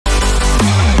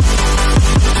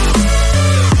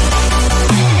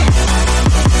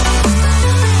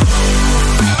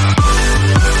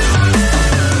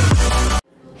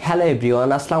Hello everyone,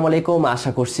 আসসালামু আলাইকুম।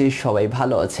 আশা করছি সবাই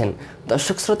ভালো আছেন।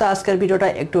 দর্শক শ্রোতা, আজকের ভিডিওটা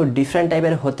একটু ডিফারেন্ট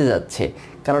টাইপের হতে যাচ্ছে,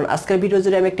 কারণ আজকের ভিডিও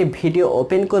জুড়ে আমি একটি ভিডিও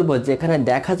ওপেন করব যেখানে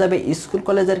দেখা যাবে স্কুল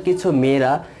কলেজের কিছু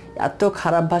মেয়েরা এত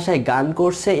খারাপ ভাষায় গান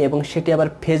করছে এবং সেটি আবার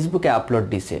ফেসবুকে আপলোড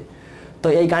দিছে। তো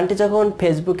এই গানটি যখন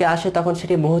ফেসবুকে আসে তখন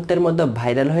সেটি মুহূর্তের মধ্যে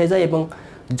ভাইরাল হয়ে যায় এবং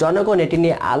জনগণ এটি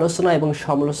নিয়ে আলোচনা এবং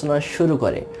সমালোচনা শুরু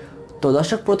করে। তো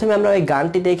দর্শক, প্রথমে আমরা ওই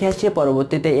গানটি দেখে আসি,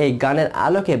 পরবর্তীতে এই গানের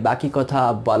আলোকে বাকি কথা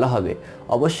বলা হবে।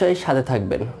 অবশ্যই সাথে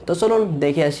থাকবেন। তো চলুন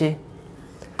দেখে আসি।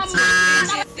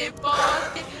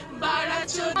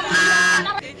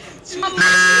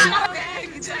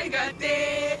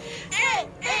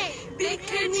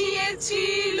 দেখে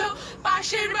নিয়েছিল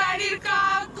পাশের বাড়ির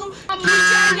কাকু, কি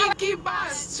জানি কি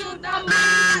বাসচোদা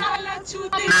মালা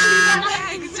চুদেছিলাম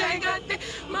এক জায়গাতে,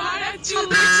 মারা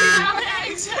চুদেছিলাম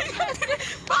এক জায়গাতে,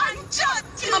 পাঞ্চাত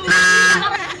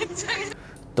চুদেছিলাম এক জায়গাতে।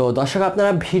 তো দর্শক,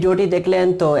 আপনারা ভিডিওটি দেখলেন,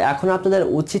 তো এখন আপনাদের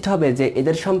উচিত হবে যে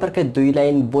এদের সম্পর্কে 2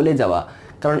 লাইন বলে যাওয়া,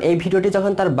 কারণ এই ভিডিওটি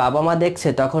যখন তার বাবা মা দেখছে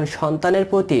তখন সন্তানের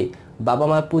প্রতি বাবা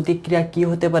মার প্রতিক্রিয়া কি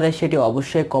হতে পারে সেটি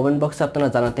অবশ্যই কমেন্ট বক্সে আপনারা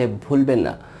জানাতে ভুলবেন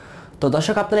না। তো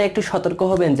দর্শক, আপনারা একটু সতর্ক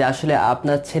হবেন যে আসলে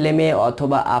আপনার ছেলে মেয়ে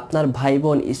অথবা আপনার ভাই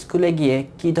বোন স্কুলে গিয়ে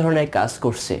কী ধরনের কাজ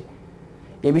করছে।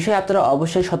 এ বিষয়ে আপনারা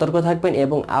অবশ্যই সতর্ক থাকবেন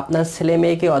এবং আপনার ছেলে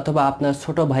মেয়েকে অথবা আপনার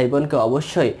ছোট ভাই বোনকে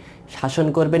অবশ্যই শাসন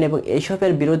করবেন এবং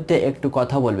এইসবের বিরুদ্ধে একটু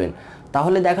কথা বলবেন।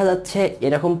 তাহলে দেখা যাচ্ছে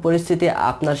এরকম পরিস্থিতি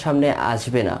আপনার সামনে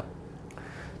আসবে না।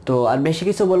 তো আর বেশি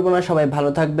কিছু বলবো না, সবাই ভালো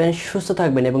থাকবেন, সুস্থ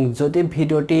থাকবেন এবং যদি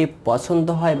ভিডিওটি পছন্দ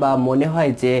হয় বা মনে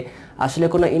হয় যে আসলে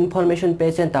কোনো ইনফরমেশন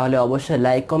পেয়েছেন তাহলে অবশ্যই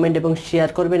লাইক, কমেন্ট এবং শেয়ার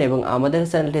করবেন এবং আমাদের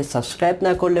চ্যানেলটি সাবস্ক্রাইব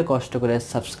না করলে কষ্ট করে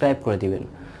সাবস্ক্রাইব করে দিবেন।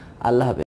 আল্লাহ হাফেজ।